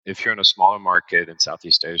if you're in a smaller market in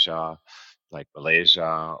Southeast Asia, like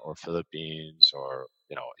Malaysia or Philippines, or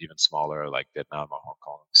even smaller like Vietnam or Hong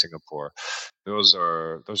Kong, Singapore, those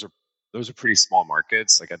are those are those are pretty small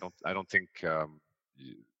markets. Like I don't think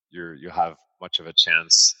you have much of a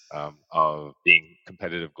chance of being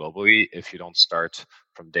competitive globally if you don't start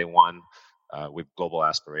from day one with global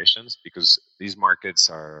aspirations, because these markets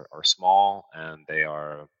are small and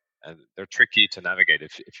they're tricky to navigate.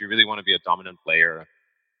 If you really want to be a dominant player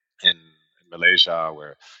in Malaysia,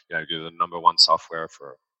 where you're the number one software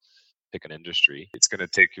for pick an industry, it's going to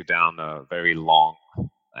take you down a very long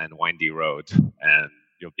and windy road, and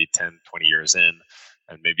you'll be 10, 20 years in,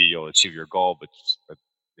 and maybe you'll achieve your goal, but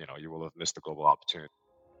you will have missed the global opportunity.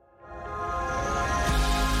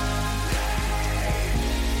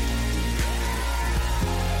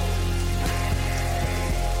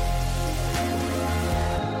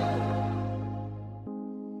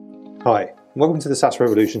 Hi, welcome to the SaaS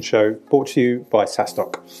Revolution show, brought to you by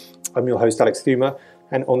SaaStock. I'm your host, Alex Thuma,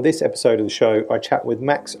 and on this episode of the show, I chat with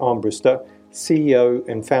Max Armbruster, CEO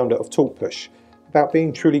and founder of TalkPush, about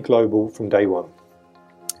being truly global from day one.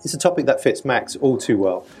 It's a topic that fits Max all too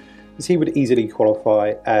well, as he would easily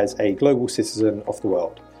qualify as a global citizen of the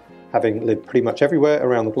world. Having lived pretty much everywhere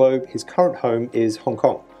around the globe, his current home is Hong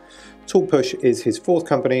Kong. TalkPush is his fourth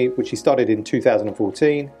company, which he started in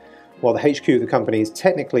 2014. While the HQ of the company is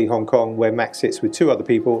technically Hong Kong, where Max sits with two other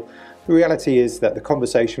people, the reality is that the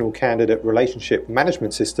conversational candidate relationship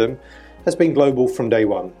management system has been global from day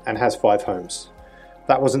one and has 5 homes.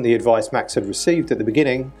 That wasn't the advice Max had received at the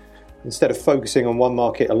beginning. Instead of focusing on one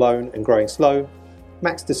market alone and growing slow,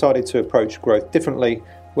 Max decided to approach growth differently,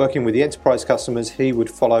 working with the enterprise customers. He would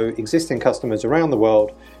follow existing customers around the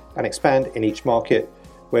world and expand in each market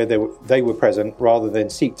where they were present, rather than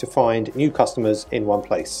seek to find new customers in one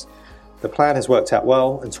place. The plan has worked out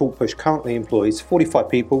well, and TalkPush currently employs 45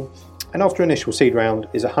 people, and after initial seed round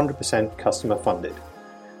is 100% customer funded.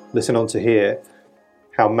 Listen on to hear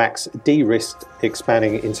how Max de-risked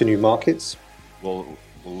expanding into new markets. We'll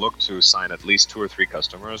look to sign at least 2 or 3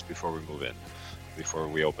 customers before we move in, before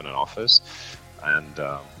we open an office, and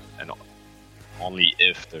only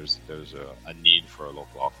if there's a need for a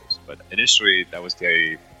local office. But initially,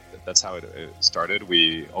 that's how it started.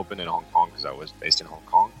 We opened in Hong Kong because I was based in Hong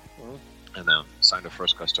Kong. And then signed the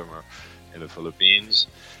first customer in the Philippines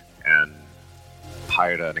and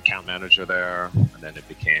hired an account manager there, and then it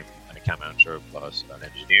became an account manager plus an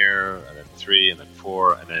engineer, and then 3, and then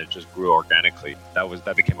 4, and then it just grew organically.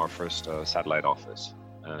 That became our first satellite office,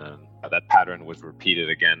 and that pattern was repeated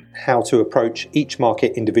again. How to approach each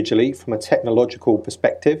market individually from a technological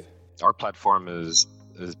perspective. Our platform is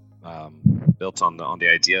built on the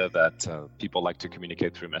idea that people like to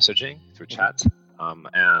communicate through messaging, through chat.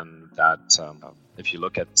 And that if you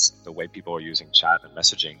look at the way people are using chat and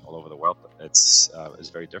messaging all over the world, it's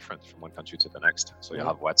very different from one country to the next. So you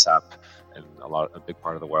have WhatsApp in a big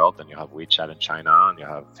part of the world, and you have WeChat in China, and you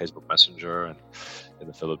have Facebook Messenger, and in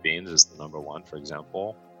the Philippines is the number one, for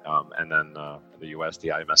example. And then in the US, the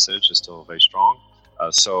iMessage is still very strong.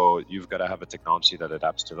 So you've got to have a technology that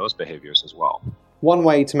adapts to those behaviors as well. One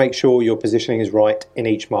way to make sure your positioning is right in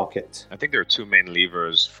each market. I think there are 2 main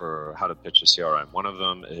levers for how to pitch a CRM. One of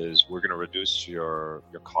them is we're going to reduce your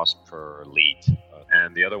cost per lead.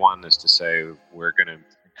 And the other one is to say we're going to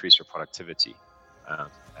increase your productivity.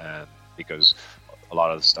 And because a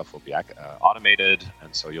lot of the stuff will be automated,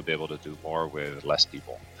 and so you'll be able to do more with less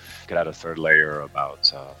people. Get out a third layer about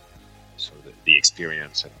sort of the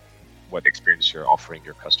experience and what experience you're offering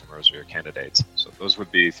your customers or your candidates. So those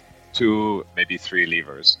would be 2, maybe 3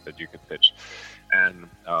 levers that you could pitch. And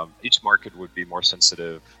each market would be more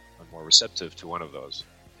sensitive and more receptive to one of those.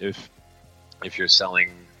 If you're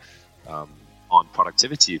selling on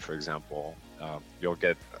productivity, for example, you'll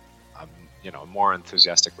get a more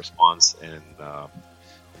enthusiastic response in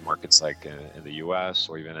markets like in the US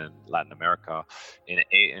or even in Latin America.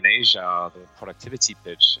 In Asia, the productivity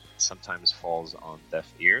pitch sometimes falls on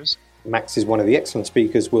deaf ears. Max is one of the excellent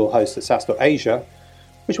speakers we'll host at SaaStock Asia,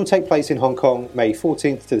 which will take place in Hong Kong, May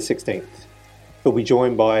 14th to the 16th. He'll be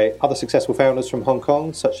joined by other successful founders from Hong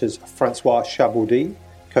Kong, such as Francois Chaboudi,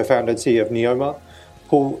 co-founder and CEO of Neoma,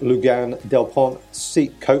 Paul Lugan-Delpont,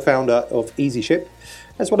 co-founder of EasyShip,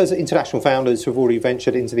 as well as international founders who have already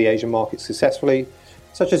ventured into the Asian market successfully,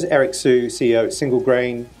 such as Eric Su, CEO at Single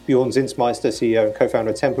Grain, Bjorn Zinsmeister, CEO and co-founder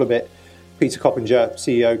of Templabit, Peter Coppinger,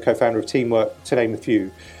 CEO, co-founder of Teamwork, to name a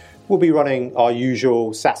few. We'll be running our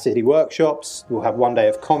usual SaaS City workshops. We'll have 1 day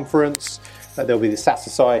of conference. There'll be the SaaS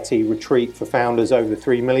Society retreat for founders over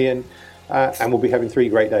 3 million. and we'll be having 3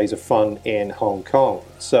 great days of fun in Hong Kong.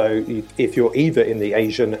 So if you're either in the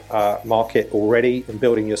Asian market already and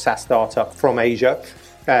building your SaaS startup from Asia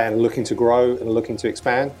and looking to grow and looking to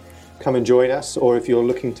expand, come and join us. Or if you're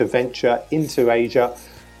looking to venture into Asia,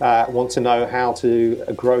 want to know how to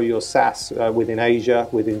grow your SaaS within Asia,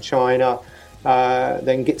 within China,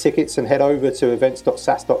 then get tickets and head over to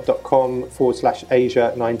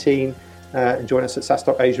events.sasstock.com/Asia19 and join us at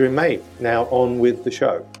SaaStock Asia in May. Now on with the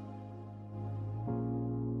show.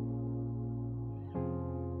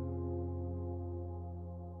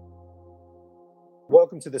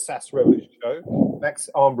 Welcome to the SaaS Revolution Show. Max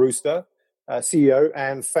Armbruster, CEO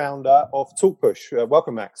and founder of TalkPush.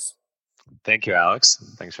 Welcome, Max. Thank you, Alex.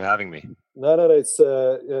 Thanks for having me. No, it's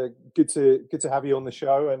good to have you on the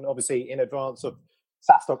show, and obviously in advance of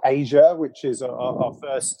SaaStock Asia, which is our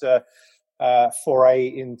first foray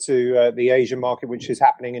into the Asian market, which is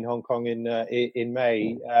happening in Hong Kong in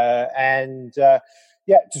May,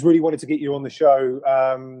 just really wanted to get you on the show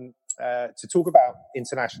to talk about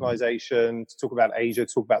internationalization, to talk about Asia,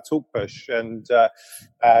 to talk about TalkPush, and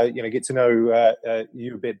get to know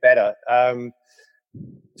you a bit better.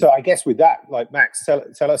 So I guess with that, like Max,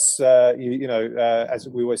 tell us, as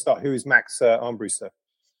we always start, who is Max Armbruster?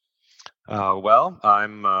 Well,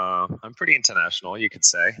 I'm pretty international, you could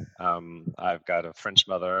say. I've got a French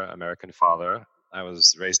mother, American father. I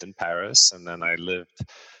was raised in Paris, and then I lived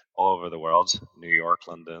all over the world: New York,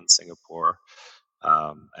 London, Singapore,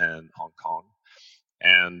 and Hong Kong.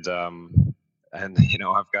 And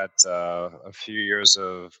I've got a few years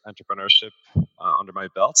of entrepreneurship under my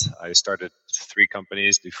belt. I started 3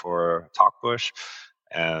 companies before TalkPush,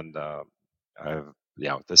 and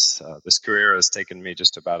this career has taken me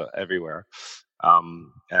just about everywhere.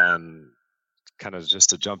 And kind of just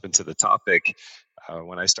to jump into the topic,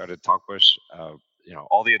 when I started TalkPush,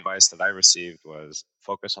 all the advice that I received was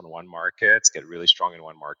focus on one market, get really strong in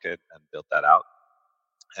one market, and build that out.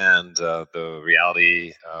 And the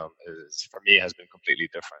reality is, for me, has been completely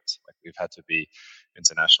different. Like, we've had to be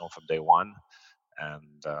international from day one,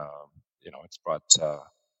 and it's brought a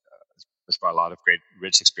lot of great,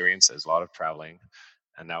 rich experiences, a lot of traveling,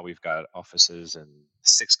 and now we've got offices in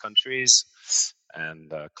 6 countries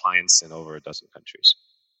and clients in over a dozen countries.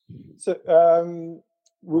 So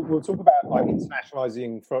we'll talk about like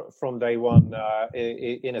internationalizing from day one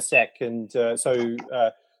in a sec, and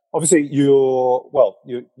obviously,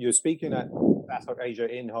 you're speaking at SaaStock Asia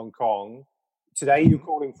in Hong Kong. Today, you're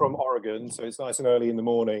calling from Oregon, so it's nice and early in the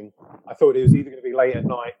morning. I thought it was either going to be late at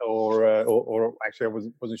night or actually, I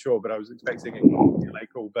wasn't sure, but I was expecting it to be a late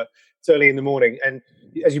call. But it's early in the morning, and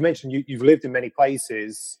as you mentioned, you've lived in many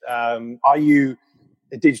places. Are you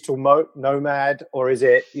a digital nomad, or is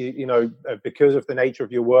it because of the nature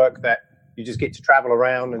of your work that you just get to travel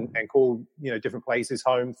around and call different places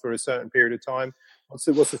home for a certain period of time? What's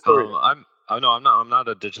the story? I'm not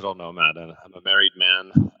a digital nomad. I'm a married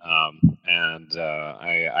man, and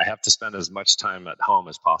I have to spend as much time at home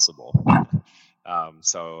as possible.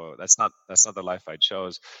 So that's not the life I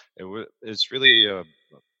chose. It's really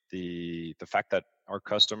the fact that our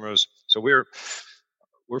customers. So we're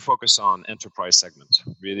focused on enterprise segments,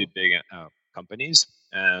 really big companies,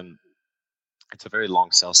 and it's a very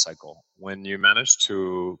long sales cycle. When you manage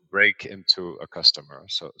to break into a customer,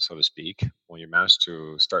 so to speak, when you manage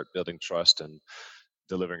to start building trust and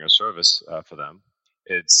delivering a service for them,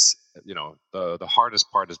 it's the hardest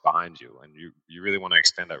part is behind you, and you really want to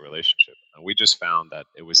expand that relationship. And we just found that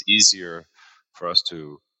it was easier for us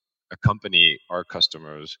to accompany our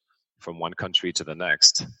customers from one country to the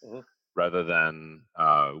next, rather than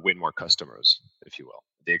win more customers, if you will.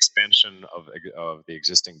 The expansion of the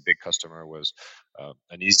existing big customer was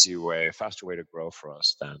an easy way, a faster way to grow for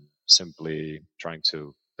us than simply trying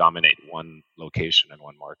to dominate one location and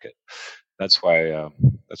one market. That's why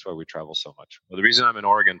we travel so much. Well, the reason I'm in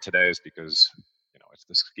Oregon today is because it's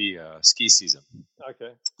the ski season.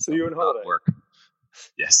 Okay, so you're on holiday. Work.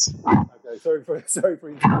 Yes. Okay, sorry for I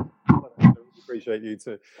appreciate you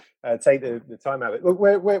to take the time out of it.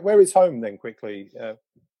 Where is home then? Quickly.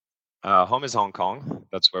 Home is Hong Kong.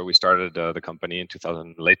 That's where we started the company in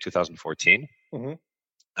late 2014. Mm-hmm.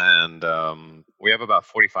 And we have about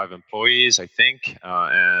 45 employees, I think,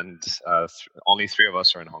 and only 3 of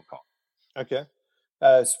us are in Hong Kong. Okay.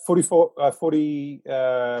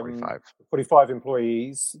 45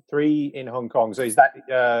 employees, 3 in Hong Kong. So is that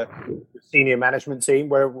senior management team?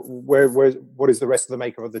 What is the rest of the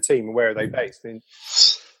makeup of the team, and where are they based in?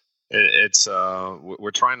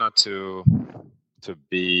 We're trying not to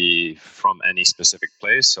be from any specific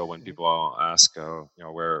place. So when people ask,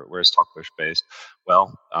 where's TalkPush based?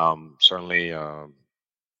 Well, certainly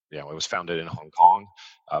it was founded in Hong Kong,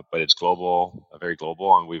 but it's global, very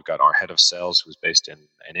global. And we've got our head of sales who's based in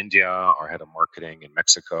India, our head of marketing in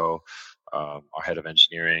Mexico, our head of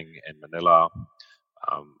engineering in Manila,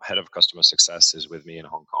 head of customer success is with me in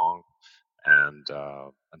Hong Kong, and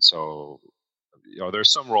so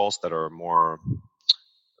there's some roles that are more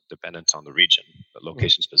dependent on the region, but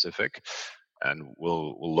location specific. And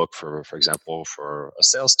we'll look for example, for a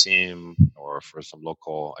sales team or for some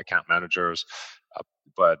local account managers.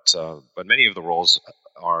 But many of the roles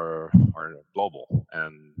are global,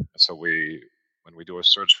 and so when we do a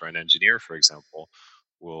search for an engineer, for example,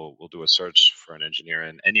 we'll do a search for an engineer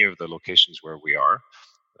in any of the locations where we are,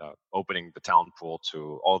 opening the talent pool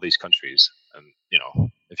to all these countries. And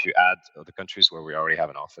if you add the countries where we already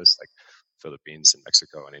have an office, like Philippines and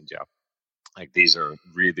Mexico and India, like these are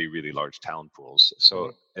really, really large talent pools.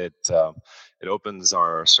 So it opens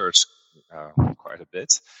our search quite a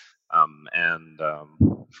bit, and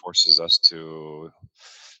forces us to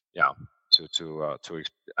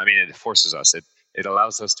I mean, it forces us. It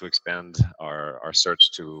allows us to expand our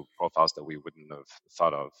search to profiles that we wouldn't have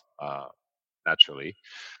thought of naturally.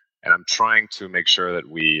 And I'm trying to make sure that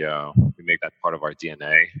we make that part of our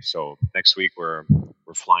DNA. So next week we're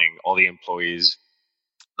flying all the employees,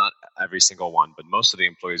 not every single one, but most of the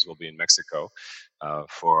employees will be in Mexico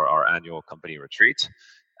for our annual company retreat.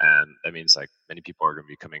 And that means like many people are going to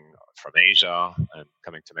be coming from Asia and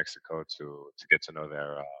coming to Mexico to get to know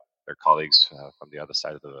their colleagues from the other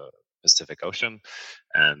side of the Pacific Ocean.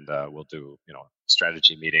 And we'll do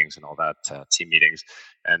strategy meetings and all that, team meetings.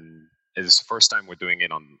 And it's the first time we're doing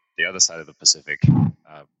it on the other side of the Pacific.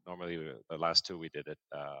 Normally, the last two we did it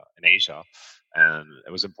in Asia, and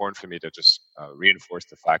it was important for me to just reinforce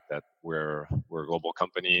the fact that we're a global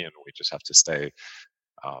company, and we just have to stay,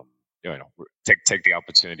 take the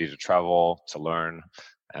opportunity to travel, to learn,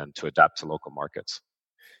 and to adapt to local markets.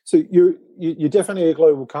 So you're definitely a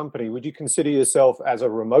global company. Would you consider yourself as a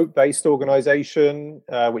remote-based organization,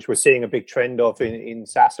 which we're seeing a big trend of in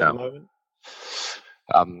SaaS at the moment?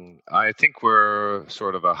 I think we're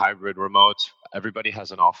sort of a hybrid remote. Everybody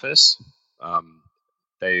has an office.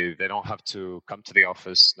 They don't have to come to the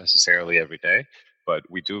office necessarily every day, but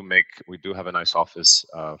we do have a nice office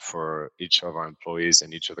for each of our employees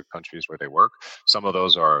in each of the countries where they work. Some of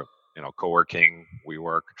those are co-working,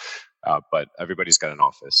 WeWork, but everybody's got an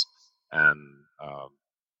office. And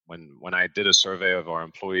when I did a survey of our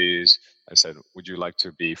employees, I said, would you like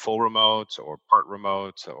to be full remote or part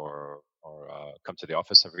remote or come to the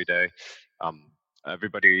office every day?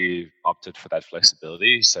 Everybody opted for that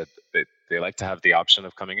flexibility. Said they like to have the option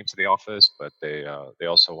of coming into the office, but they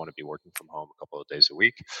also want to be working from home a couple of days a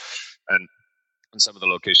week. And in some of the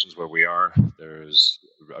locations where we are, there's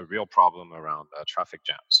a real problem around traffic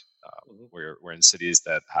jams. We're in cities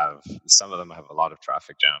that some of them have a lot of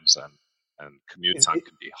traffic jams, and commute time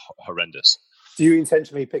can be horrendous. Do you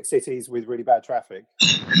intentionally pick cities with really bad traffic?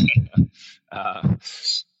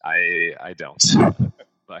 I don't.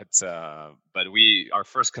 But our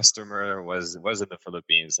first customer was in the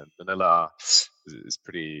Philippines, and Manila is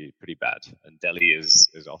pretty bad, and Delhi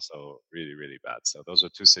is also really, really bad. So those are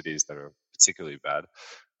two cities that are particularly bad,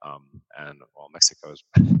 and Mexico is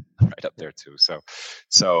right up there too. So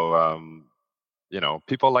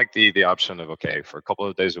people like the option of, okay, for a couple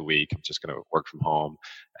of days a week, I'm just going to work from home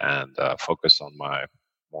and focus on my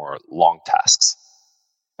more long tasks.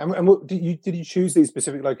 And what, did you choose these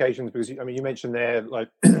specific locations? Because you mentioned there, like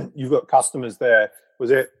you've got customers there. Was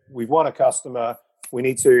it we've won a customer? We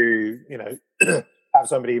need to have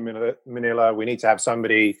somebody in Manila. We need to have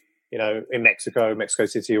somebody in Mexico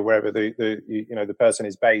City, or wherever the person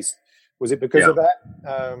is based. Was it because of that?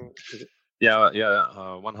 Yeah,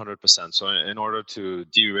 100%. So in order to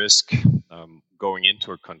de-risk going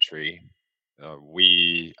into a country,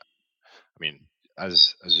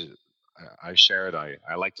 as I shared, I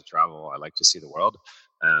like to travel. I like to see the world,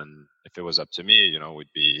 and if it was up to me,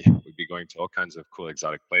 we'd be going to all kinds of cool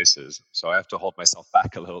exotic places. So I have to hold myself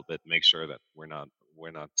back a little bit, make sure that we're not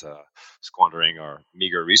squandering our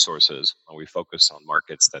meager resources, and we focus on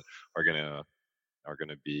markets that are gonna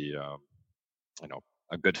be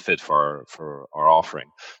a good fit for our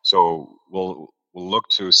offering. So we'll look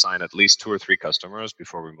to sign at least 2 or 3 customers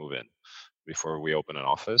before we move in, before we open an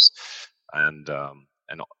office, and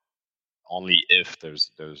only if there's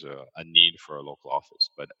a need for a local office.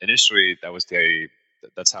 But initially,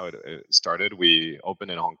 that's how it started. We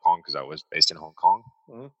opened in Hong Kong because I was based in Hong Kong,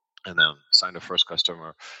 and then signed a first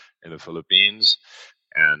customer in the Philippines,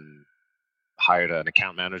 and hired an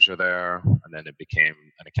account manager there, and then it became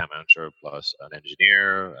an account manager plus an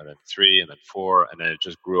engineer, and then 3, and then 4, and then it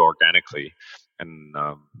just grew organically. and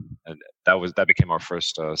that became our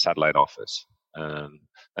first satellite office, and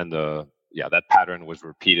that pattern was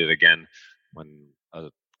repeated again when a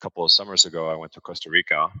couple of summers ago I went to Costa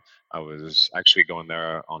Rica. I was actually going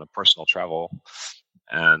there on a personal travel,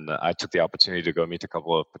 and I took the opportunity to go meet a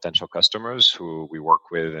couple of potential customers who we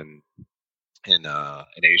work with in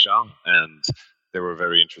Asia, and they were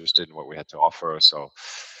very interested in what we had to offer. So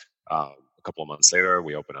a couple of months later,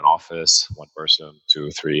 we opened an office, one person,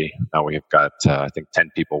 two, three. Now we've got I think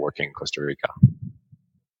 10 people working in Costa Rica.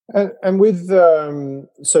 And with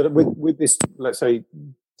with this, let's say,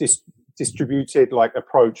 distributed like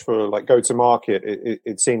approach for like go to market,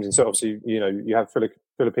 it seems, and so obviously you have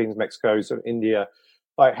Philippines, Mexico, so India.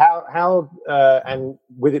 Like how and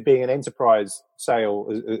with it being an enterprise sale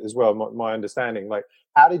as well, my understanding, like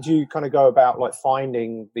how did you kind of go about like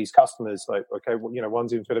finding these customers? Like, okay, well,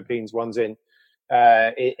 one's in Philippines, one's in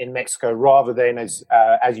Mexico, rather than as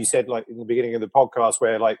you said, like in the beginning of the podcast,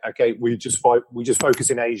 where like, okay, we just focus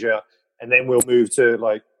in Asia, and then we'll move to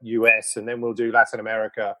like US, and then we'll do Latin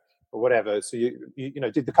America or whatever. So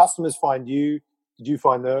did the customers find you? Did you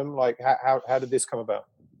find them? Like how did this come about?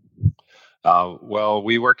 Well,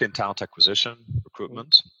 we work in talent acquisition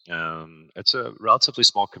recruitment, and it's a relatively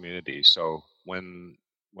small community. So when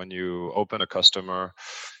you open a customer,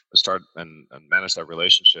 start and manage that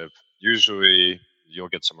relationship, usually you'll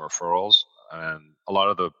get some referrals, and a lot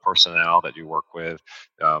of the personnel that you work with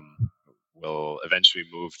will eventually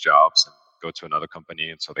move jobs and go to another company,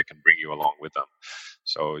 and so they can bring you along with them.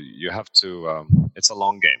 So you have to. It's a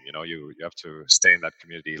long game, You have to stay in that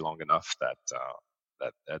community long enough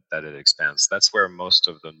that it expands. That's where most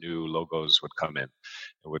of the new logos would come in.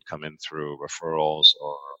 It would come in through referrals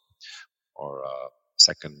or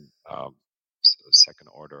second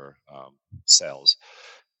order sales.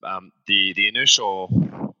 The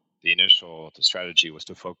initial strategy was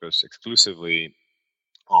to focus exclusively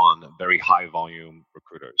on very high volume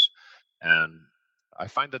recruiters, and I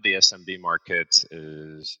find that the SMB market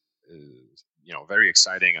is very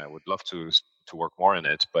exciting. I would love to work more in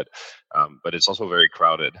it, but it's also very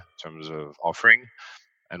crowded in terms of offering.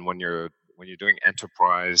 And when you're doing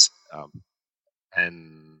enterprise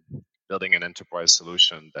and building an enterprise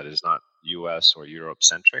solution that is not US or Europe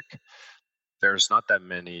centric, there's not that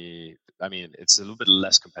many. I mean, it's a little bit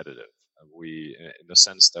less competitive. In the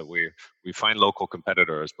sense that we find local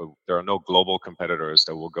competitors, but there are no global competitors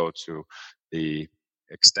that will go to the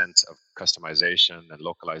extent of customization and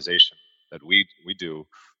localization that we do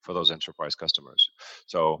for those enterprise customers.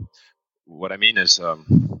 So what I mean is,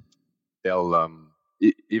 they'll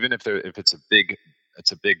even if it's a big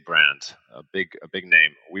brand, a big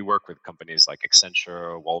name. We work with companies like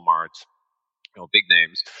Accenture, Walmart, big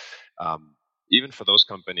names. Even for those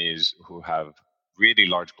companies who have really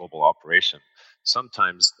large global operation,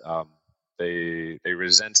 sometimes they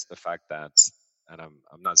resent the fact that, and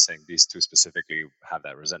I'm not saying these two specifically have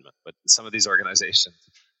that resentment, but some of these organizations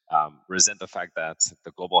resent the fact that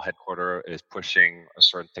the global headquarter is pushing a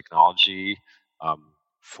certain technology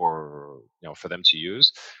for them to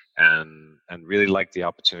use, and really like the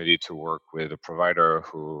opportunity to work with a provider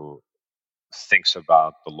who thinks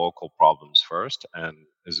about the local problems first and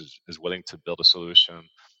is willing to build a solution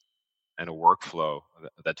and a workflow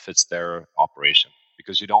that fits their operation.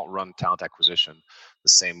 Because you don't run talent acquisition the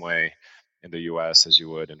same way in the US as you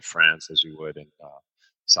would in France, as you would in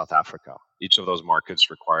South Africa. Each of those markets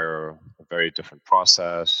require a very different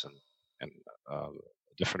process and a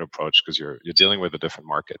different approach, because you're dealing with a different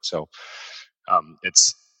market. So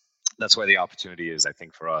that's why the opportunity is, I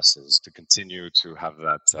think, for us, is to continue to have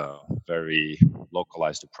that very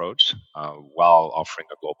localized approach while offering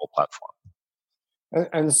a global platform.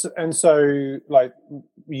 And so, like,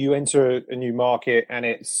 you enter a new market and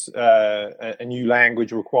it's a new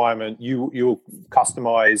language requirement. You'll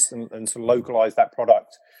customize and sort of localize that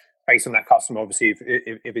product based on that customer. Obviously,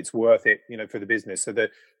 if it's worth it, for the business. So the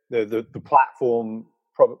platform,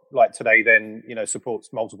 like today, then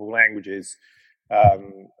supports multiple languages, as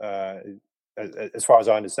far as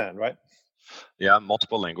I understand, right? Yeah,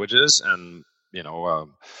 multiple languages, and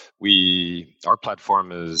our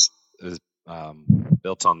platform is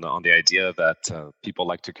built on the idea that people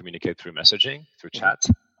like to communicate through messaging, through chat,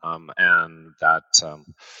 and that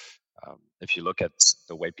if you look at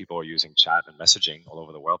the way people are using chat and messaging all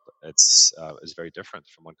over the world, it's very different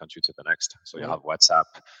from one country to the next. So you have WhatsApp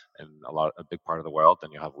in a big part of the world,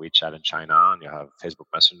 and you have WeChat in China, and you have Facebook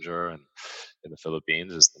Messenger, and in the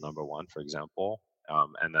Philippines is the number one, for example.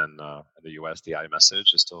 And then in the US, the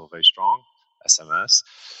iMessage is still very strong. SMS.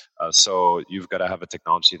 So you've got to have a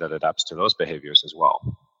technology that adapts to those behaviors as well.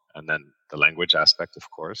 And then the language aspect, of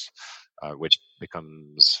course, which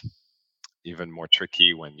becomes even more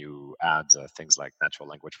tricky when you add things like natural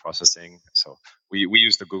language processing. So we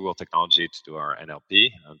use the Google technology to do our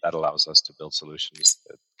NLP, and that allows us to build solutions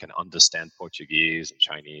that can understand Portuguese and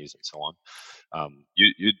Chinese and so on.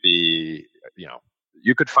 You'd be,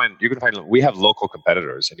 you could find. We have local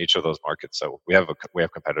competitors in each of those markets. So we have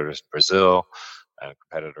competitors in Brazil and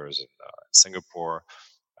competitors in Singapore.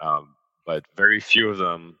 But very few of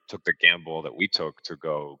them took the gamble that we took to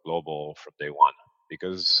go global from day one,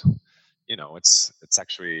 because it's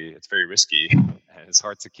very risky and it's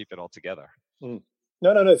hard to keep it all together. No,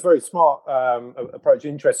 it's very smart approach.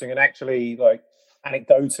 Interesting. And actually, like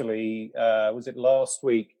anecdotally, was it last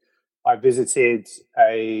week? I visited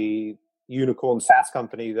a unicorn SaaS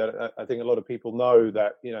company that I think a lot of people know.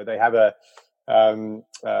 That they have a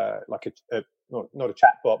like a not a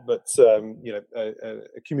chatbot, but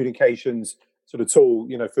a communications sort of tool,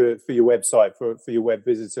 for your website, for your web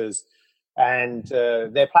visitors. And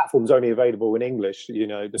their platform's only available in English,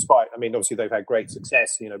 despite, obviously they've had great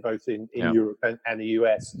success, both in Europe and the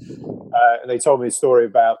US. And they told me a story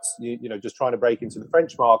about, just trying to break into the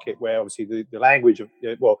French market, where obviously the language of,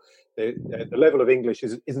 the level of English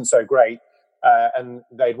isn't so great. And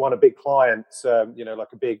they'd won a big client,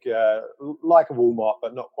 like a big, like a Walmart,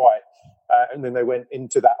 but not quite. And then they went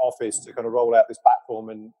into that office to kind of roll out this platform,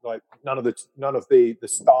 and like none of the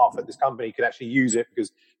staff at this company could actually use it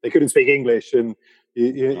because they couldn't speak English, and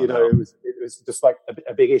it was just like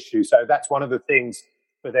a big issue. So that's one of the things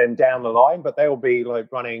for them down the line. But they'll be like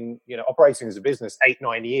running, operating as a business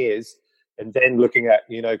 8-9 years, and then looking at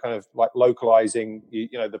kind of like localizing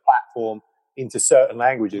the platform into certain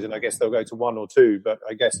languages, and I guess they'll go to one or two. But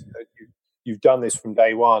I guess you've done this from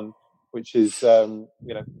day one, which is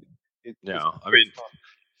if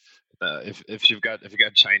you've got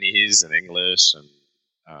Chinese and English and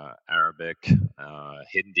Arabic,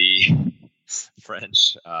 Hindi,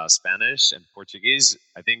 French, Spanish, and Portuguese,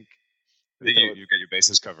 I think you got your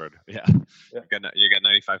bases covered. Yeah. You got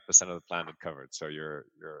 95% of the planet covered, so you're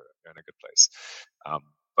in a good place.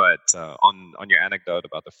 But on your anecdote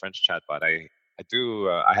about the French chatbot, I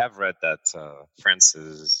have read that France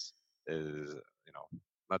is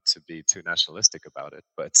not to be too nationalistic about it,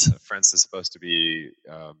 but France is supposed to be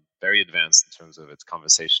very advanced in terms of its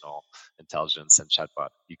conversational intelligence and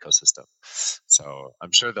chatbot ecosystem. So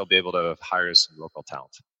I'm sure they'll be able to hire some local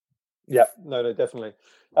talent. Yeah, no, definitely.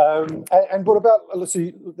 And what about, let's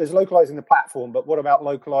see, there's localizing the platform, but what about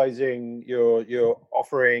localizing your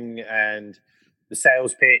offering and the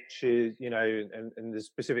sales pitch, and the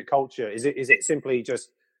specific culture? Is it simply just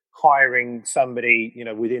hiring somebody,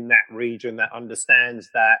 within that region that understands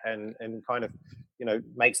that and kind of,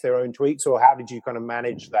 makes their own tweaks? Or how did you kind of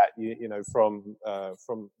manage that, from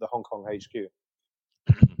the Hong Kong HQ?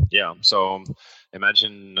 Yeah. So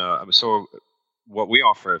imagine, what we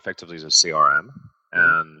offer effectively is a CRM,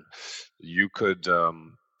 and you could,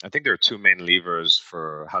 I think there are two main levers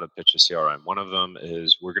for how to pitch a CRM. One of them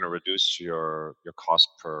is we're going to reduce your cost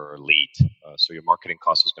per lead. So your marketing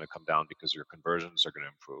cost is going to come down because your conversions are going to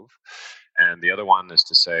improve. And the other one is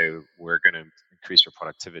to say we're going to increase your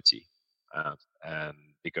productivity. And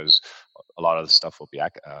because a lot of the stuff will be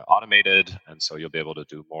automated, and so you'll be able to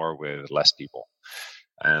do more with less people.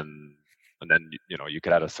 And then you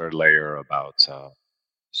could add a third layer about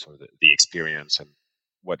sort of the experience and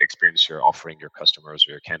what experience you're offering your customers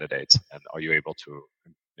or your candidates, and are you able to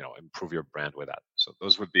improve your brand with that? So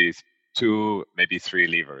those would be 2, maybe 3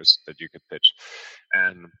 levers that you could pitch,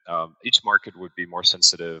 and each market would be more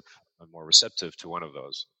sensitive and more receptive to one of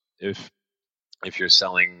those. If you're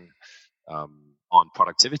selling on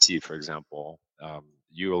productivity, for example,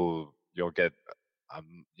 you'll get a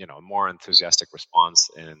more enthusiastic response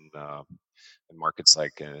in markets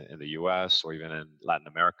like in the US or even in Latin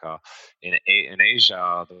America. In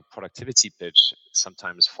Asia, the productivity pitch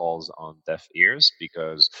sometimes falls on deaf ears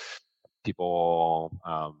because people,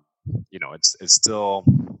 it's still,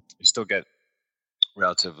 you still get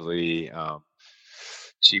relatively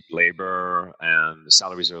cheap labor, and the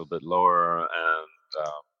salaries are a little bit lower,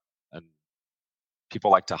 and people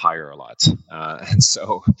like to hire a lot, and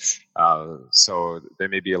so they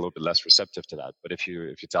may be a little bit less receptive to that. But if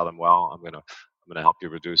you tell them, well, I'm gonna help you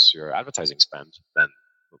reduce your advertising spend, then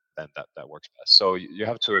that works best. So you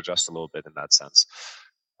have to adjust a little bit in that sense.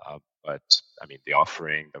 But I mean, the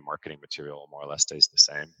offering, the marketing material, more or less stays the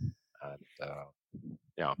same. And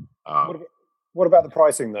what about the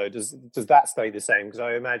pricing though? Does that stay the same? Because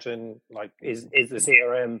I imagine, like, is the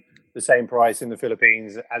CRM the same price in the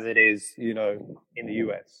Philippines as it is, in the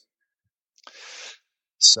US?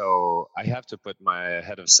 So I have to put my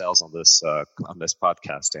head of sales on this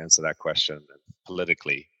podcast to answer that question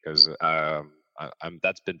politically, because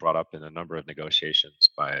that's been brought up in a number of negotiations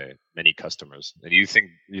by many customers. And you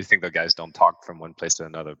think the guys don't talk from one place to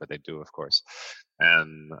another, but they do, of course.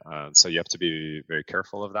 And so you have to be very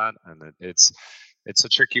careful of that. And it's a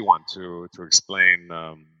tricky one to explain.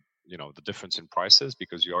 The difference in prices,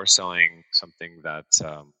 because you are selling something that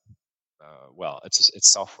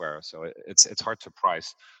it's software, so it's hard to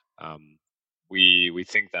price. We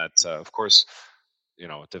think that of course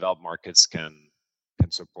developed markets can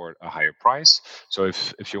support a higher price. So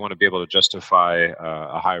if you want to be able to justify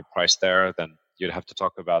a higher price there, then you'd have to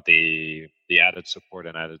talk about the added support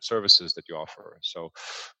and added services that you offer. So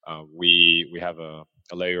we have a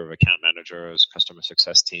layer of account managers, customer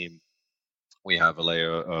success team. We have a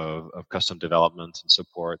layer of custom development and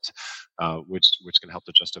support, which can help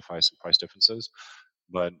to justify some price differences.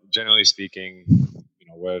 But generally speaking,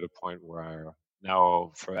 we're at a point where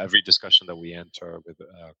now, for every discussion that we enter with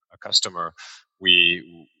a customer,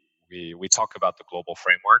 we talk about the global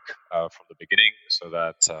framework from the beginning, so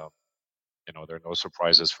that there are no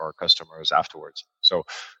surprises for our customers afterwards. So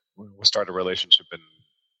we'll start a relationship in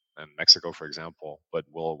Mexico, for example, but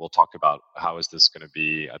we'll talk about how is this going to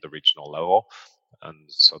be at the regional level, and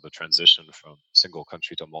so the transition from single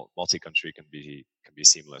country to multi-country can be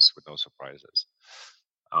seamless with no surprises.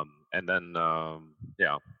 And then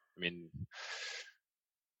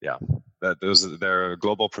they're a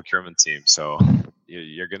global procurement team, so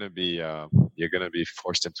you're going to be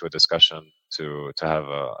forced into a discussion to have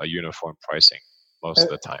a uniform pricing most of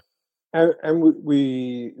the time. And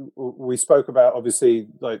we spoke about, obviously,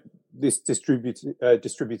 like this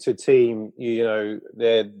distributed team.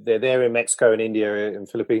 They're there in Mexico and India and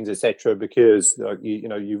Philippines, etc. Because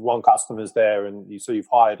you've won customers there, and you've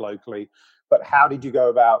hired locally. But how did you go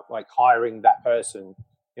about hiring that person?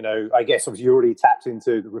 I guess obviously you already tapped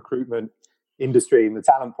into the recruitment industry and the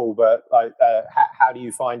talent pool, but how do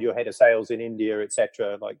you find your head of sales in India,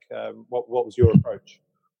 etc.? What was your approach?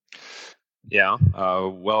 Yeah,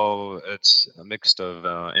 well, it's a mix of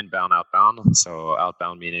inbound, outbound. So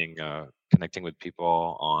outbound meaning connecting with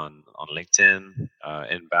people on LinkedIn.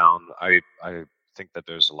 Inbound, I think that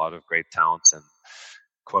there's a lot of great talent and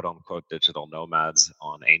quote unquote digital nomads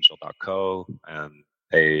on angel.co, and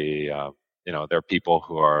there are people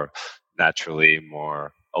who are naturally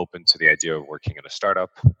more open to the idea of working in a startup,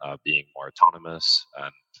 being more autonomous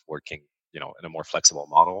and working in a more flexible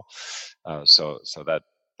model. So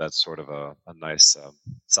that's sort of a nice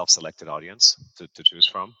self-selected audience to choose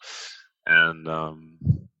from. And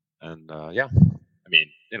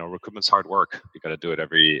recruitment's hard work. You got to do it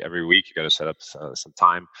every week. You got to set up some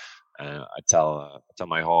time. I tell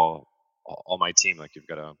all my team, you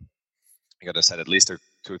got to set at least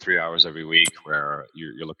 2 or 3 hours every week where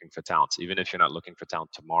you're looking for talent. Even if you're not looking for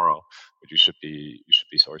talent tomorrow, but you should be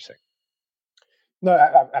sourcing. No,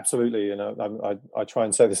 absolutely, and I try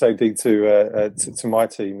and say the same thing to my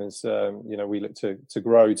team as we look to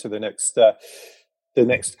grow to the next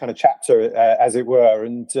kind of chapter, as it were.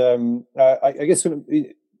 And I guess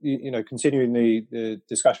continuing the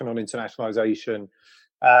discussion on internationalization,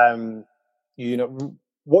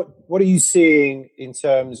 what are you seeing in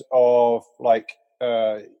terms of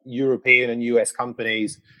European and US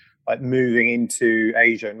companies moving into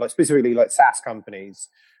Asia, and specifically SaaS companies?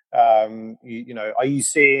 Are you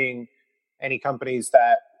seeing any companies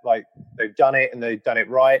that they've done it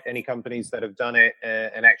right? Any companies that have done it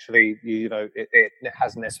and actually it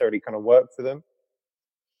hasn't necessarily kind of worked for them?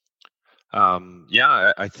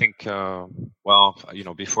 I think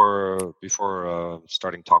before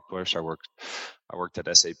starting TalkPush, I worked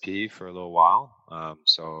at SAP for a little while.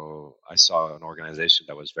 So I saw an organization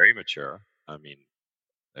that was very mature. I mean,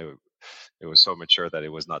 it was so mature that it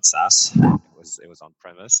was not SaaS. It was on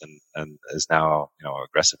premise and is now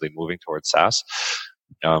aggressively moving towards SaaS.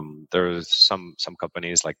 There's some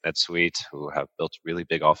companies like NetSuite who have built really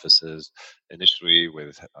big offices initially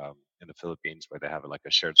with in the Philippines, where they have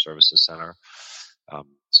a shared services center. And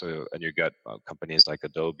you got companies like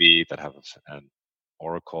Adobe that have and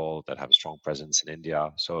Oracle that have a strong presence in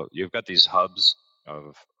India. So you've got these hubs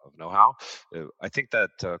of know-how. I think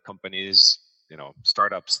that companies,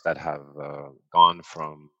 startups that have gone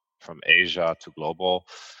from Asia to global,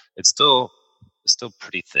 it's still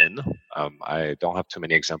pretty thin. I don't have too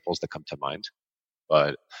many examples that come to mind,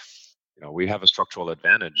 but we have a structural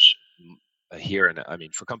advantage here. And I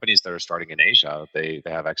mean, for companies that are starting in Asia, they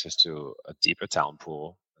have access to a deeper talent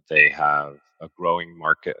pool. They have a growing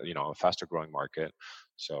market, a faster growing market.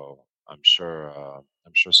 So I'm sure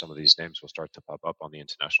some of these names will start to pop up on the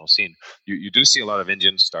international scene. You do see a lot of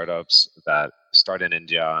Indian startups that start in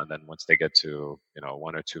India, and then once they get to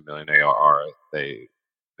 1 or 2 million ARR, they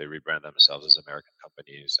rebrand themselves as American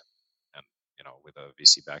companies, and with a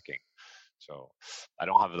VC backing. So I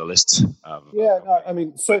don't have the list of No, I companies,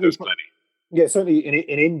 mean but certainly. there's plenty. Yeah, certainly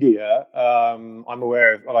in India, I'm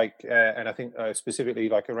aware of and I think specifically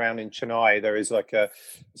like around in Chennai, there is like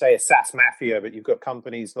say a SaaS mafia, but you've got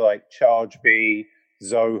companies like ChargeBee,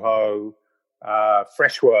 Zoho,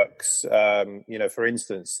 Freshworks. For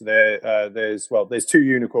instance, there's two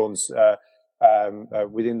unicorns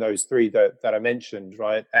within those three that I mentioned,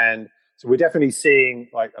 right? And so we're definitely seeing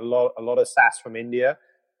like a lot of SaaS from India.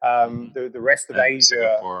 The rest of And Asia.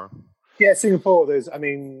 Singapore. Yeah, Singapore.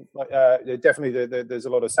 Definitely there's a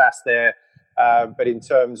lot of SaaS there, but in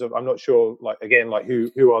terms of, I'm not sure.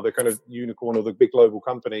 Who are the kind of unicorn or the big global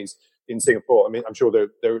companies in Singapore? I mean, I'm sure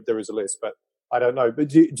there is a list, but I don't know. But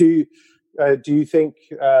do you think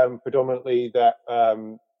predominantly that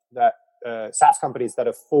SaaS companies that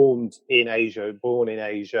are formed in Asia, born in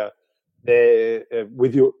Asia, they're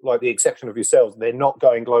with your the exception of yourselves, they're not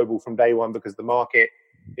going global from day one because the market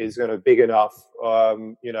is going to big enough, or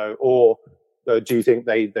do you think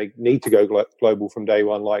they need to go global from day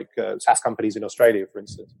one, like SaaS companies in Australia, for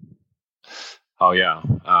instance? Oh yeah,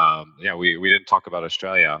 We didn't talk about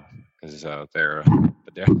Australia because they're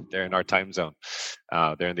in our time zone.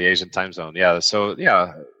 They're in the Asian time zone. Yeah. So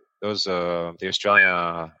yeah, those the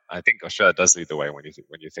Australia. I think Australia does lead the way when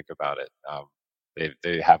you think about it.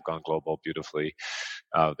 They have gone global beautifully.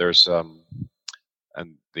 There's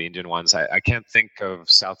and the Indian ones. I can't think of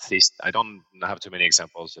Southeast. I don't have too many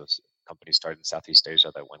examples of companies started in Southeast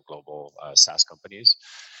Asia that went global, SaaS companies.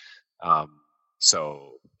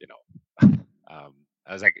 So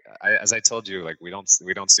as I told you, like we don't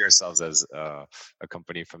see ourselves as a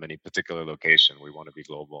company from any particular location. We want to be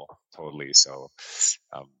global totally. So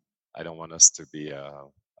I don't want us to be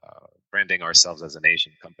branding ourselves as an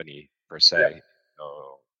Asian company per se. Yeah.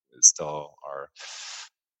 So it's still our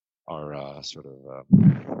sort of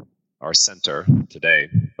our center today.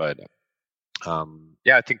 But I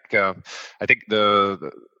think the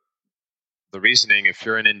reasoning, if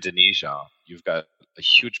you're in Indonesia, you've got a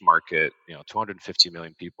huge market, 250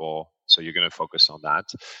 million people, so you're going to focus on that.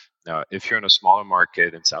 Now, if you're in a smaller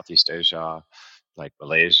market in Southeast Asia, like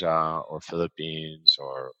Malaysia or Philippines,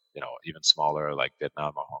 or even smaller like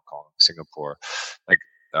Vietnam or Hong Kong, Singapore, like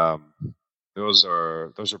those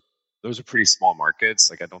are pretty small markets.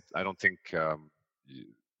 Like I don't think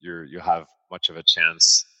you have much of a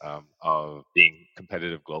chance of being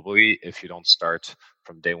competitive globally if you don't start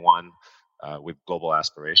from day one with global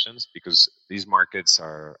aspirations, because these markets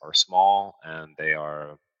are small and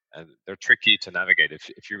they're tricky to navigate.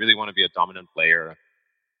 If you really want to be a dominant player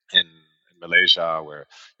in Malaysia, where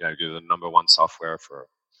you're the number one software for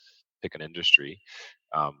pick an industry,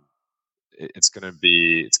 it's going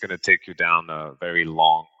to take you down a very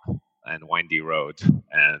long and windy road,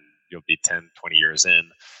 and you'll be 10, 20 years in,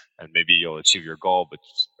 and maybe you'll achieve your goal, but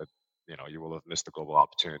you will have missed the global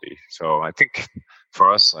opportunity. So I think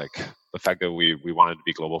for us, like the fact that we wanted to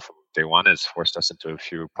be global from day one has forced us into a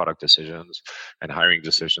few product decisions and hiring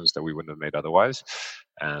decisions that we wouldn't have made otherwise.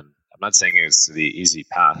 And I'm not saying it's the easy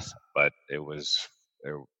path, but it was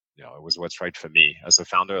what's right for me as a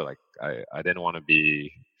founder. Like I didn't want to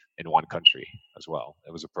be in one country as well.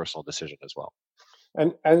 It was a personal decision as well.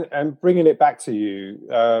 And bringing it back to you,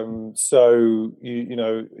 so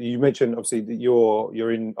you mentioned obviously that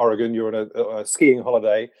you're in Oregon, you're on a skiing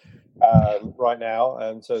holiday right now,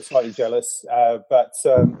 and so slightly jealous. But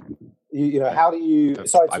how do you?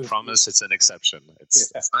 I promise it's an exception.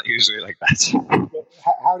 It's not usually like that.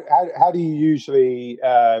 How do you usually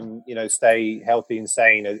stay healthy and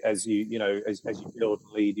sane as you build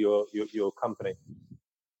and lead your company?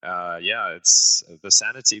 It's the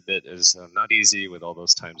sanity bit is not easy with all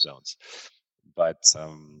those time zones, but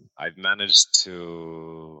I've managed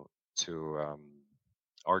to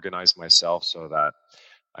organize myself so that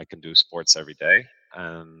I can do sports every day,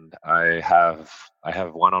 and I have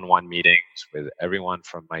one-on-one meetings with everyone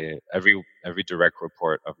from my every direct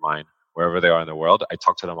report of mine, wherever they are in the world. I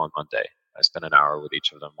talk to them on Monday. I spend an hour with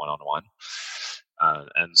each of them one-on-one,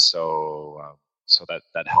 and so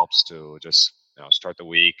that helps to just start the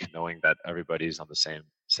week knowing that everybody's on the same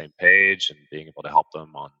page and being able to help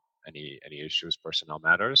them on any issues, personnel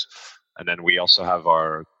matters. And then we also have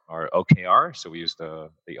our OKR. So we use the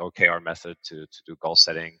OKR method to do goal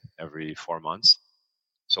setting every 4 months.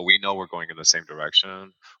 So we know we're going in the same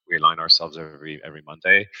direction. We align ourselves every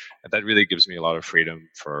Monday, and that really gives me a lot of freedom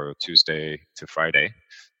for Tuesday to Friday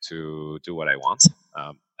to do what I want.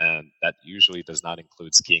 And that usually does not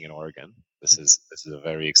include skiing in Oregon. This is a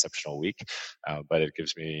very exceptional week, but it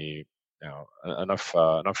gives me enough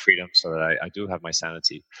freedom so that I do have my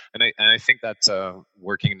sanity. And I think that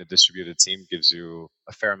working in a distributed team gives you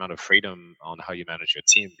a fair amount of freedom on how you manage your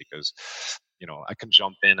team, because I can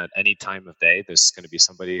jump in at any time of day. There's going to be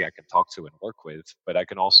somebody I can talk to and work with, but I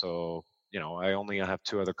can also, I only have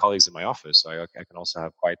 2 other colleagues in my office, so I can also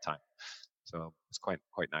have quiet time. So it's quite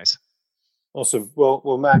nice. Awesome.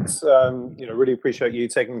 Well, Max, really appreciate you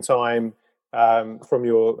taking the time from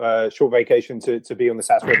your short vacation to be on the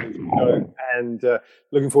SaaS Revolution show, and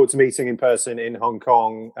looking forward to meeting in person in Hong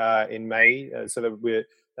Kong in May. So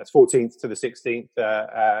that's 14th to the 16th,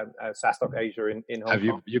 SaaS.Asia Asia in Hong Kong.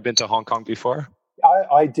 Have you been to Hong Kong before?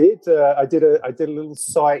 I did. I did a little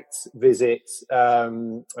site visit,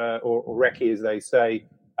 or recce, as they say.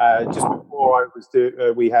 Just before I was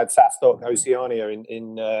we had SaaS.Asia Oceania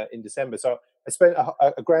in December. So I spent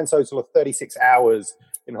a grand total of 36 hours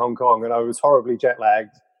in Hong Kong, and I was horribly jet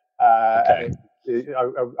lagged. Okay. And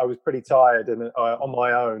I was pretty tired and on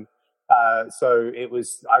my own. So it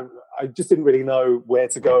was. I just didn't really know where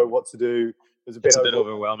to go, what to do. It was a bit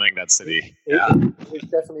overwhelming, that city. It was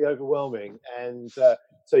definitely overwhelming, and so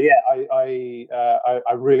yeah,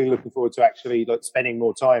 I'm really looking forward to actually spending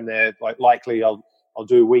more time there. Likely I'll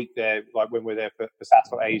do a week there, when we're there for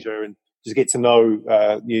SaaS.Asia Asia, and just get to know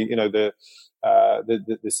the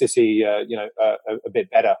city a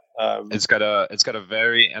bit better. It's got a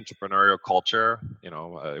very entrepreneurial culture.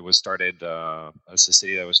 It was started as a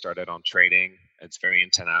city that was started on trading. It's very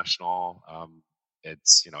international.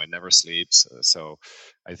 It's it never sleeps. So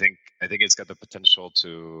I think it's got the potential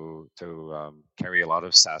to carry a lot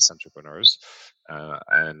of SaaS entrepreneurs,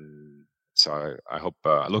 and so I hope,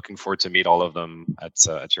 looking forward to meet all of them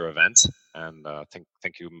at your event, and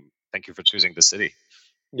thank you for choosing the city.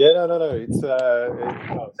 Yeah, no.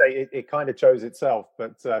 It kind of chose itself,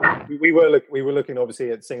 but we were looking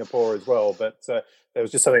obviously at Singapore as well, but there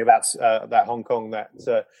was just something about that Hong Kong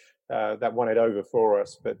that won it over for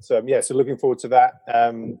us. But so looking forward to that.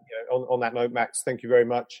 On that note, Max, thank you very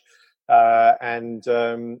much, and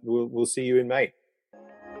we'll see you in May.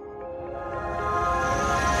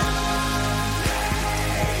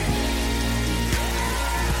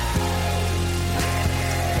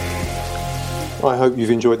 I hope you've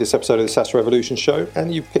enjoyed this episode of the SaaS Revolution show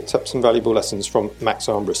and you've picked up some valuable lessons from Max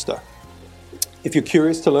Armbruster. If you're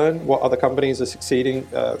curious to learn what other companies are succeeding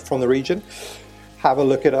from the region, have a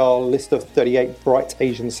look at our list of 38 bright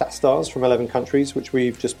Asian SaaS stars from 11 countries, which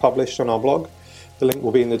we've just published on our blog. The link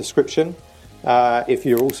will be in the description. If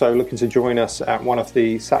you're also looking to join us at one of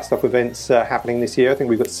the SaaStock events happening this year, I think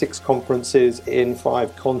we've got 6 conferences in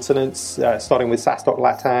 5 continents, starting with SaaStock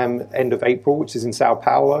LATAM end of April, which is in Sao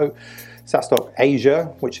Paulo, SaaStock Asia,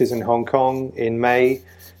 which is in Hong Kong in May,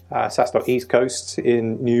 SaaStock East Coast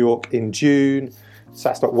in New York in June,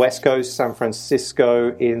 SaaStock West Coast, San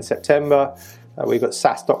Francisco in September. We've got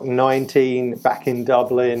SaaStock 19 back in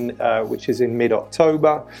Dublin, which is in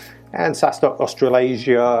mid-October, and SaaStock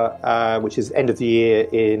Australasia, which is end of the year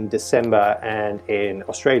in December and in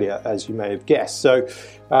Australia, as you may have guessed. So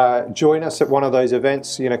join us at one of those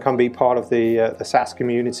events. Come be part of the SaaS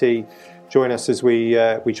community. Join us as we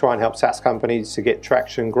try and help SaaS companies to get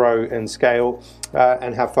traction, grow and scale,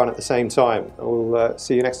 and have fun at the same time. We'll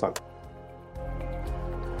see you next time.